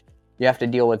bondage, you have to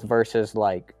deal with verses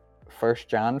like 1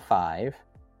 John 5,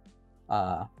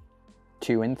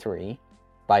 2 and 3.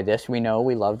 By this we know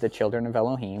we love the children of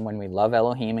Elohim, when we love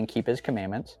Elohim and keep his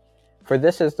commandments. For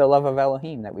this is the love of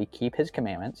Elohim, that we keep his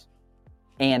commandments,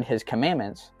 and his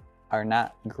commandments are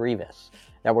not grievous.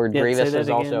 That word grievous is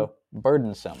also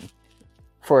burdensome.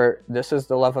 For this is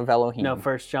the love of Elohim. No,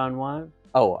 1 John 1?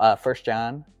 Oh, 1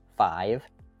 John 5,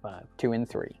 2 and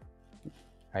 3.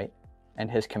 Right? And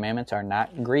his commandments are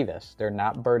not grievous. They're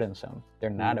not burdensome. They're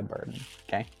not a burden.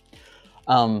 Okay?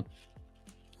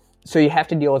 So you have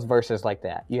to deal with verses like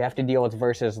that. You have to deal with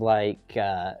verses like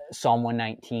Psalm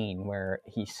 119, where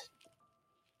he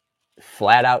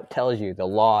flat out tells you the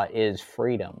law is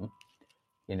freedom.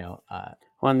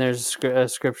 When there's a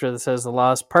scripture that says the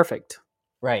law is perfect.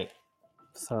 Right.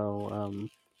 So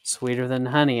sweeter than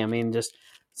honey. I mean, just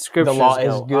scriptures the law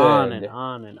is good. On and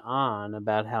on and on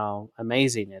about how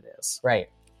amazing it is. Right.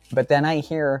 But then I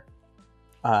hear,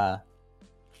 I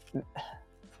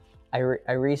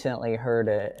recently heard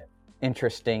a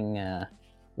interesting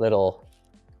little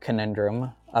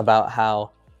conundrum about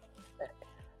how,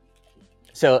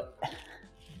 so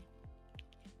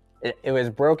it was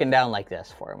broken down like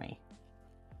this for me.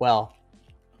 Well,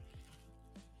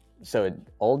 so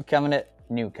old covenant,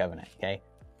 new covenant, okay?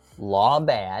 Law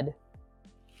bad,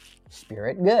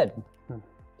 spirit good,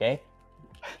 okay?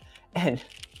 And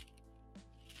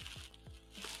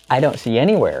I don't see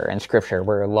anywhere in Scripture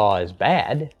where law is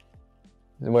bad,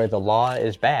 where the law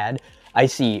is bad. I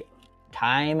see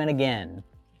time and again,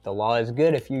 the law is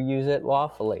good if you use it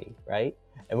lawfully, right?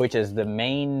 Which is the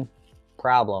main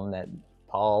problem that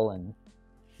Paul and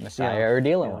Messiah are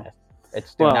dealing with.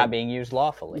 They're not being used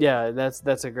lawfully. Yeah,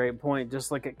 that's a great point.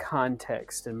 Just look at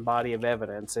context and body of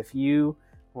evidence. If you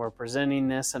were presenting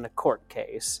this in a court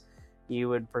case, you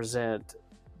would present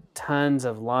tons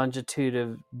of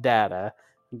longitudinal data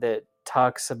that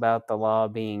talks about the law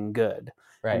being good,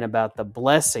 right, and about the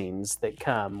blessings that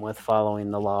come with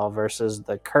following the law versus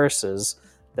the curses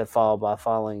that fall by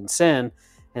following sin.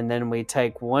 And then we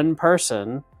take one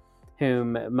person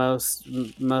whom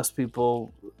most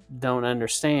people don't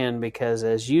understand because,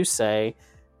 as you say,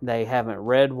 they haven't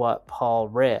read what Paul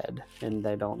read, and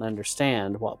they don't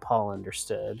understand what Paul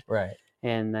understood. Right.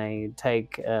 And they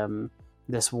take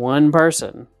this one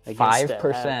person against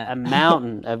 5%. a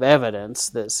mountain of evidence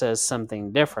that says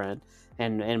something different,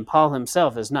 and Paul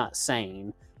himself is not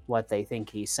saying what they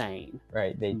think he's saying.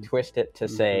 Right. They twist it to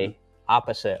say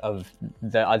opposite of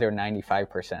the other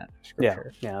 95% of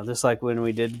Scripture. Yeah. Just like when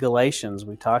we did Galatians,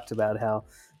 we talked about how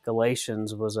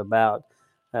Galatians was about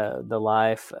the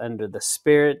life under the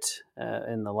Spirit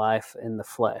and the life in the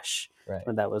flesh. Right.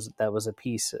 And that was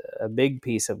a big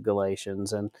piece of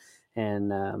Galatians, but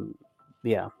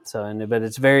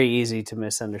it's very easy to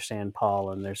misunderstand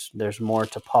Paul, and there's more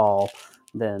to Paul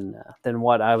than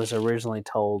what I was originally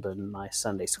told in my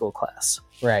Sunday school class.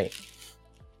 Right.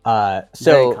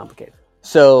 Very complicated.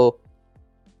 So,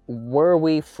 were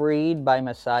we freed by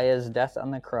Messiah's death on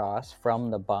the cross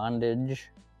from the bondage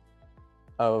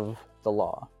of the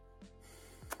law?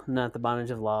 Not the bondage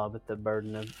of law, but the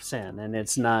burden of sin, and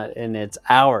it's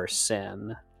our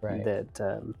sin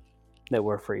that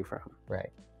we're free from.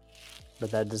 Right. But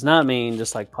that does not mean,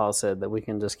 just like Paul said, that we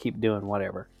can just keep doing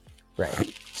whatever.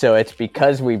 Right. So it's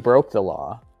because we broke the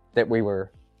law that we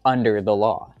were under the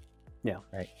law. Yeah.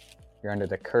 Right. You're under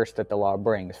the curse that the law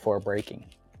brings for breaking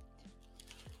it.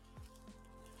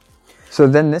 So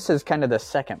then this is kind of the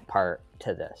second part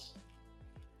to this.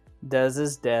 Does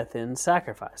his death end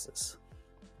sacrifices?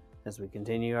 As we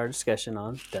continue our discussion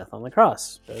on death on the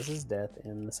cross, does his death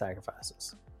end the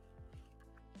sacrifices?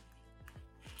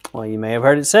 Well, you may have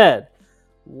heard it said,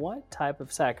 what type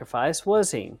of sacrifice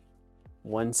was he?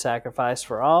 One sacrifice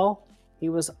for all? He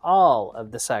was all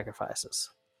of the sacrifices.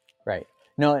 Right.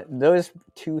 No, those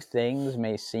two things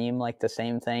may seem like the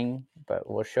same thing, but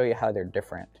we'll show you how they're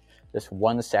different. This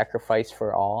one sacrifice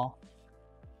for all,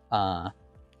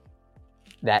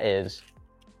 that is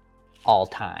all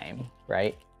time,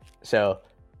 right? So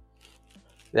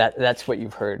that's what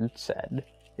you've heard said.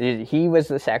 He was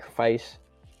the sacrifice.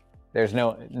 There's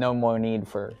no more need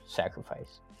for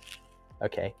sacrifice.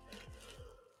 Okay.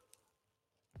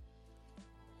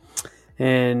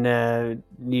 And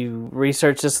you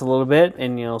research this a little bit,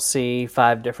 and you'll see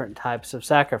 5 different types of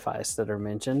sacrifice that are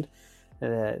mentioned.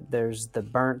 There's the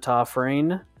burnt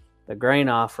offering, the grain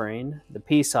offering, the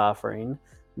peace offering,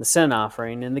 the sin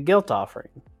offering, and the guilt offering.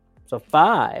 So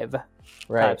 5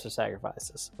 types of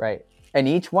sacrifices. Right. And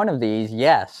each one of these,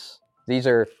 yes, these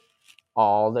are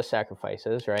all the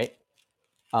sacrifices, right?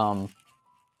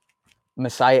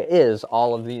 Messiah is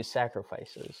all of these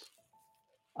sacrifices.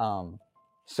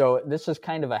 So this is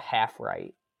kind of a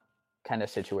half-right kind of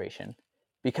situation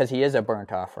because he is a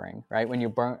burnt offering, right? When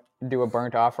you do a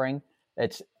burnt offering,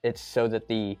 it's so that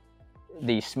the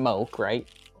smoke, right,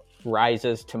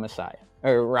 rises to Messiah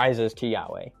or rises to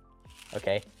Yahweh,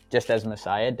 okay? Just as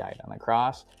Messiah died on the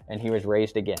cross and he was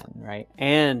raised again, right?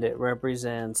 And it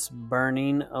represents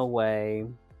burning away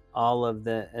all of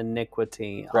the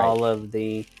iniquity, right. all of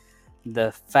the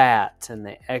fat and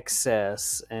the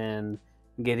excess, and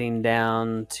getting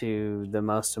down to the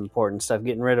most important stuff,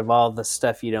 getting rid of all the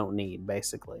stuff you don't need,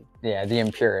 basically. Yeah, the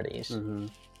impurities. Mm-hmm.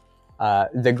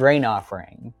 The grain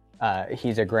offering.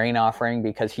 He's a grain offering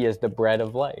because he is the bread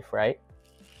of life, right?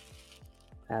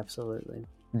 Absolutely.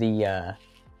 The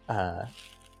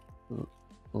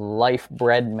life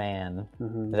bread man.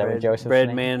 Mm-hmm. Is that what Joseph's bread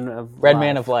name? Man of bread life.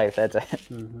 Man of life. That's it.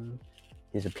 Mm-hmm.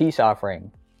 He's a peace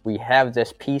offering. We have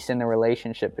this peace in the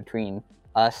relationship between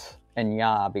us and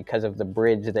Yah because of the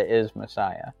bridge that is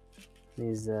Messiah.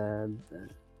 He's the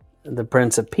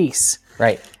Prince of Peace,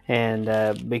 right?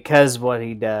 And because what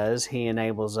he does, he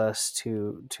enables us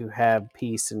to have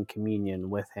peace and communion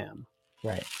with him.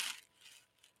 Right.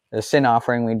 The sin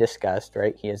offering we discussed,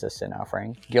 right? He is a sin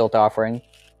offering. Guilt offering,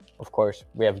 of course,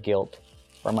 we have guilt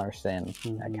from our sin,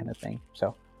 mm-hmm. that kind of thing.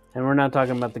 So, and we're not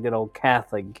talking about the good old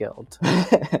Catholic guilt.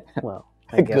 Well,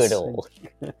 I guess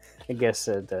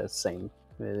the same.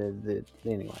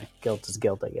 Anyway, guilt is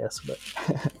guilt, I guess. But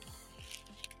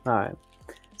all right.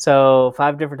 So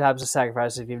 5 different types of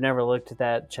sacrifices. If you've never looked at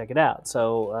that, check it out.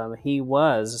 So he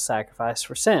was a sacrifice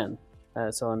for sin.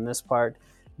 So in this part,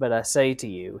 but I say to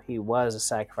you, he was a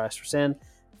sacrifice for sin.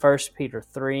 1 Peter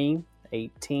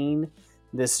 3:18.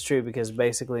 This is true because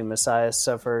basically Messiah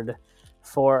suffered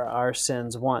for our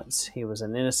sins once. He was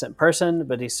an innocent person,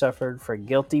 but he suffered for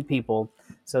guilty people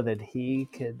so that he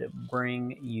could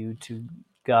bring you to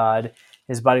God.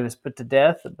 His body was put to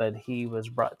death, but he was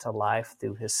brought to life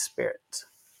through his Spirit.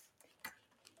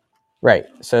 Right.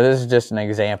 So this is just an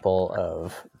example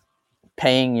of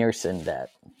paying your sin debt.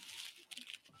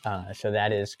 So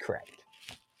that is correct.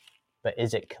 but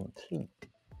is it complete?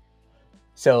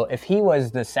 So if he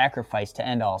was the sacrifice to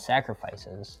end all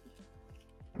sacrifices,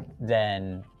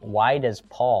 then why does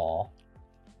Paul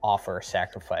offer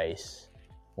sacrifice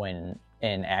when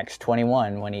in Acts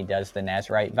 21 when he does the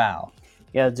Nazirite vow?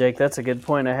 Yeah, Jake, that's a good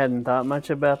point. I hadn't thought much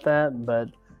about that, but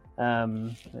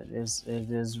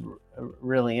it is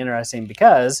really interesting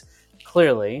because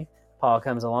clearly Paul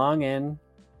comes along and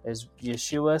is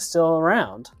Yeshua still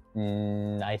around?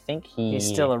 I think he's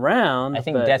still around. I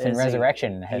think death and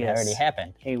resurrection had already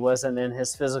happened. He wasn't in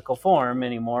his physical form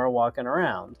anymore, walking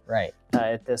around. Right.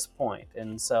 At this point,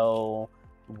 and so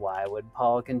why would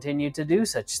Paul continue to do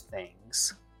such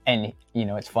things? And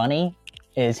what's funny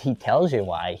is he tells you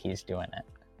why he's doing it.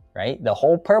 Right. The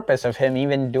whole purpose of him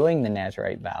even doing the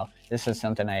Nazirite vow. This is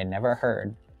something I had never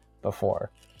heard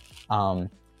before,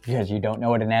 because you don't know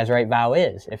what a Nazirite vow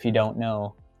is if you don't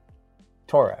know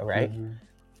Torah, right? Mm-hmm.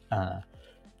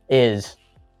 Is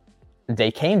they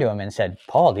came to him and said,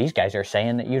 Paul, these guys are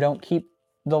saying that you don't keep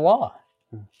the law,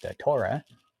 the Torah.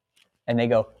 And they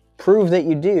go, prove that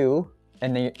you do,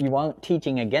 and you aren't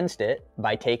teaching against it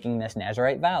by taking this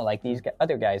Nazirite vow like these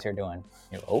other guys are doing.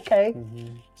 You're okay.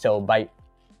 Mm-hmm. So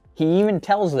he even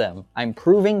tells them, I'm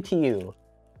proving to you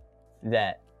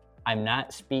that I'm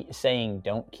not saying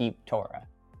don't keep Torah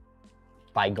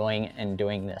by going and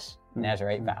doing this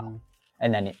Nazirite vow.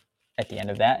 And then at the end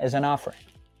of that is an offering.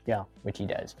 Yeah. Which he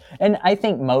does. And I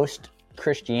think most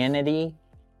Christianity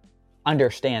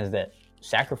understands that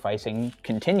sacrificing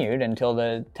continued until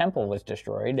the temple was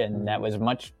destroyed, and that was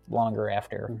much longer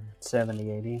after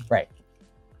 70 AD. Right.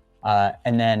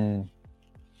 And then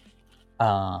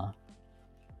go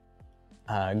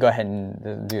ahead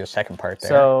and do the second part there.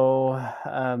 So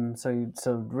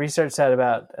research said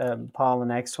about Paul in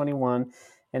Acts 21,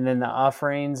 and then the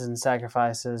offerings and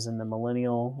sacrifices in the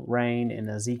millennial reign in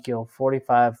Ezekiel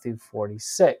 45 through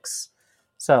 46.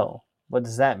 So what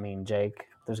does that mean, Jake?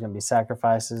 There's going to be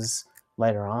sacrifices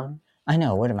later on? I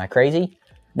know. What am I, crazy?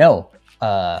 No.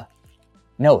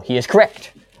 No, he is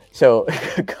correct. So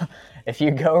if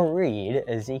you go read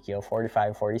Ezekiel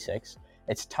 45, 46,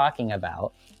 it's talking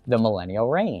about the millennial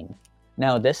reign.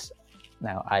 Now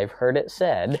I've heard it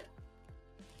said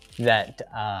that,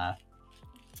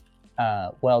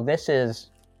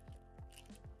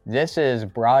 this is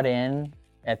brought in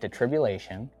at the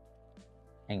tribulation,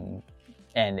 and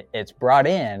it's brought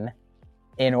in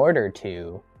order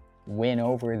to win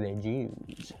over the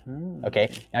Jews. Okay,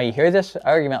 now you hear this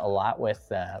argument a lot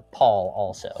with Paul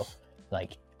also,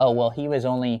 like, oh well, he was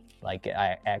only like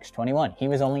Acts 21. He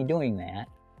was only doing that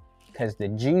because the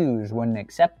Jews wouldn't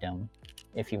accept him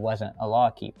if he wasn't a law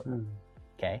keeper.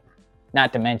 Okay,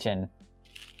 not to mention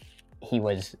he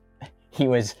was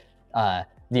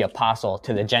the apostle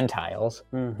to the Gentiles,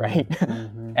 right?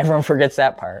 Everyone forgets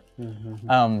that part.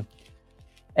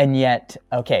 And yet,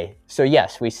 okay, so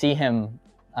yes, we see him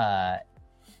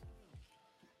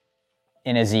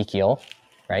in Ezekiel,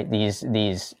 right?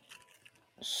 These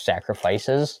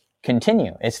sacrifices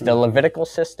continue. It's the Levitical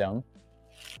system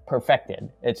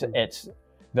perfected. It's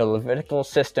the Levitical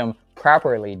system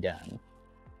properly done,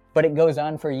 but it goes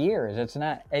on for years. It's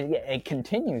not. It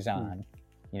continues on.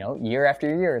 Year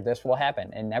after year, this will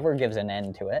happen. It never gives an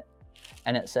end to it.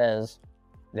 And it says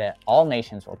that all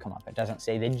nations will come up. It doesn't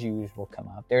say the Jews will come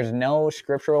up. There's no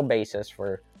scriptural basis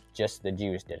for just the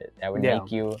Jews did it. That would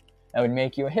make you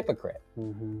a hypocrite.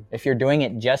 If you're doing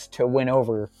it just to win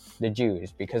over the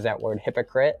Jews, because that word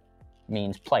hypocrite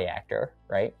means play actor,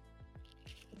 right?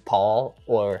 Paul,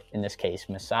 or in this case,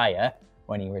 Messiah,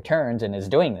 when he returns and is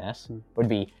doing this, would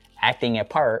be acting a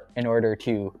part in order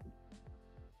to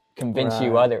convince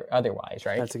you otherwise,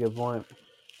 right? That's a good point.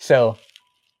 So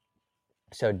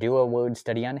do a word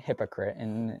study on hypocrite,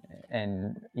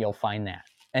 and you'll find that.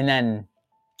 And then,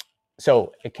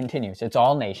 so it continues. It's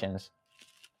all nations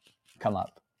come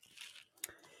up.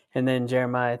 And then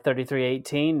Jeremiah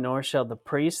 33:18, nor shall the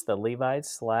priests, the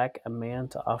Levites, lack a man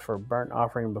to offer burnt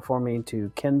offering before me,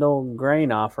 to kindle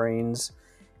grain offerings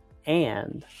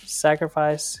and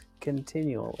sacrifice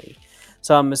continually.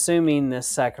 So I'm assuming this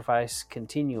sacrifice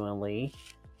continually,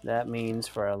 that means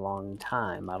for a long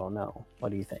time. I don't know. What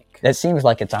do you think? That seems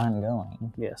like it's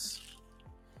ongoing. Yes.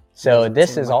 So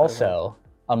this is also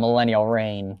a millennial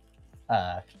reign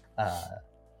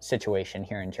situation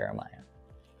here in Jeremiah.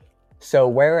 So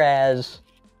whereas,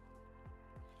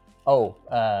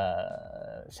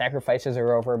 sacrifices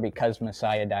are over because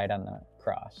Messiah died on the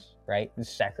cross, right? The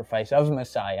sacrifice of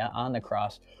Messiah on the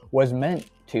cross was meant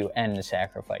to end the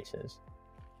sacrifices.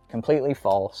 Completely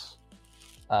false.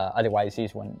 Otherwise,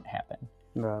 these wouldn't happen.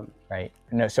 Right?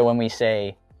 No. So when we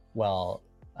say, well,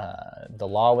 the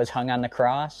law was hung on the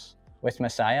cross with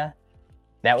Messiah,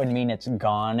 that would mean it's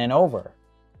gone and over.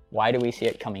 Why do we see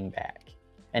it coming back?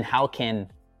 And how can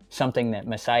something that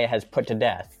Messiah has put to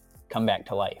death come back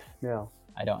to life? Yeah.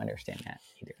 I don't understand that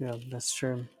either. Yeah, that's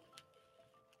true.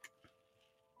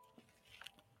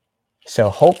 So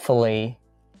hopefully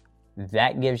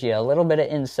that gives you a little bit of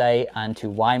insight onto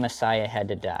why Messiah had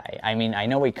to die. I mean, I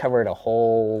know we covered a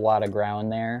whole lot of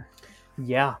ground there.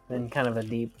 Yeah, and kind of a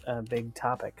deep, big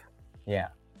topic. Yeah.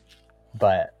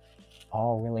 But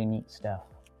all really neat stuff.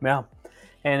 Yeah.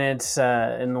 And it's,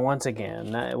 and once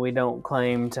again, we don't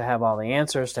claim to have all the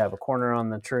answers, to have a corner on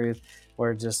the truth.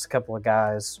 We're just a couple of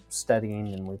guys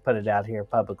studying, and we put it out here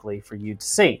publicly for you to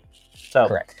see. So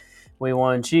Correct. We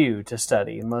want you to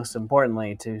study, and most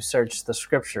importantly, to search the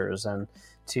scriptures and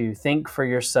to think for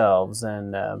yourselves.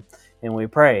 And we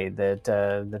pray that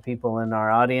the people in our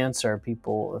audience are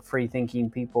people, free-thinking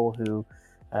people who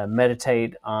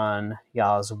meditate on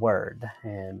Yah's word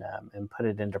and put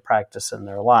it into practice in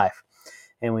their life.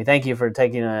 And we thank you for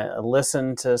taking a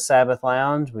listen to Sabbath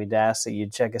Lounge. We'd ask that you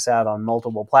check us out on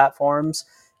multiple platforms.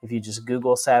 If you just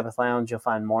Google Sabbath Lounge, you'll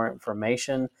find more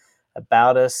information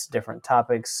about us, different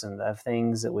topics and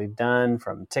things that we've done,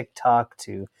 from TikTok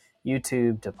to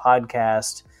YouTube to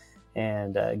podcast,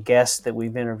 and guests that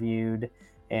we've interviewed.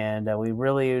 And we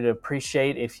really would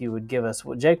appreciate if you would give us,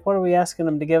 Jake, what are we asking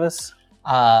them to give us?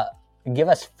 Give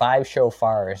us 5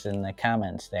 shofars in the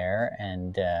comments there,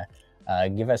 and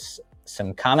give us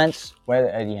some comments.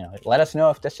 Whether let us know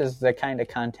if this is the kind of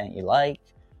content you like.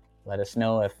 Let us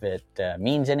know if it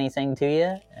means anything to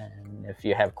you, and if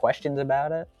you have questions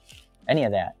about it, any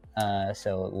of that.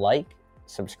 So like,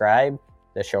 subscribe,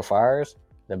 the shofars,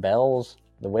 the bells,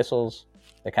 the whistles,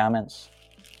 the comments.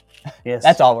 Yes,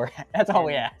 that's all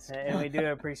we ask. And we do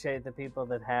appreciate the people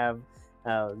that have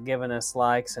given us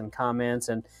likes and comments.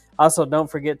 And also, don't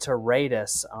forget to rate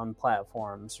us on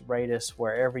platforms. Rate us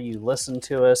wherever you listen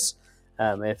to us.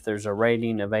 If there's a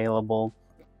rating available,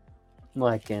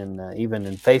 like even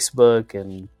in Facebook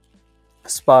and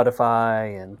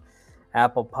Spotify and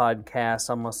Apple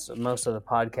Podcasts, most of the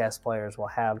podcast players will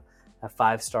have a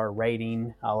 5-star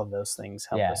rating. All of those things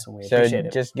help us, and we appreciate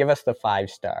it. Just give us the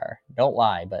 5-star. Don't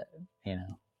lie, but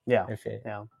Yeah.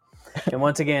 And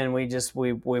once again,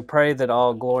 we pray that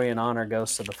all glory and honor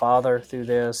goes to the Father through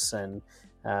this, and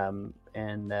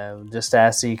just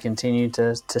ask that you continue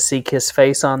to seek His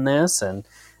face on this. And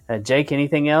Jake,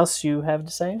 anything else you have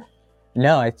to say?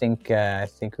 No, I think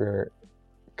we're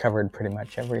covered pretty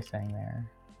much everything there.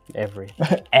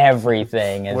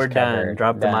 Everything is We're covered. done.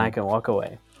 Drop the mic and walk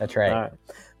away. That's right. All right.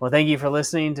 Well, thank you for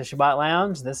listening to Shabbat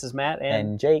Lounge. This is Matt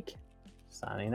and Jake signing out.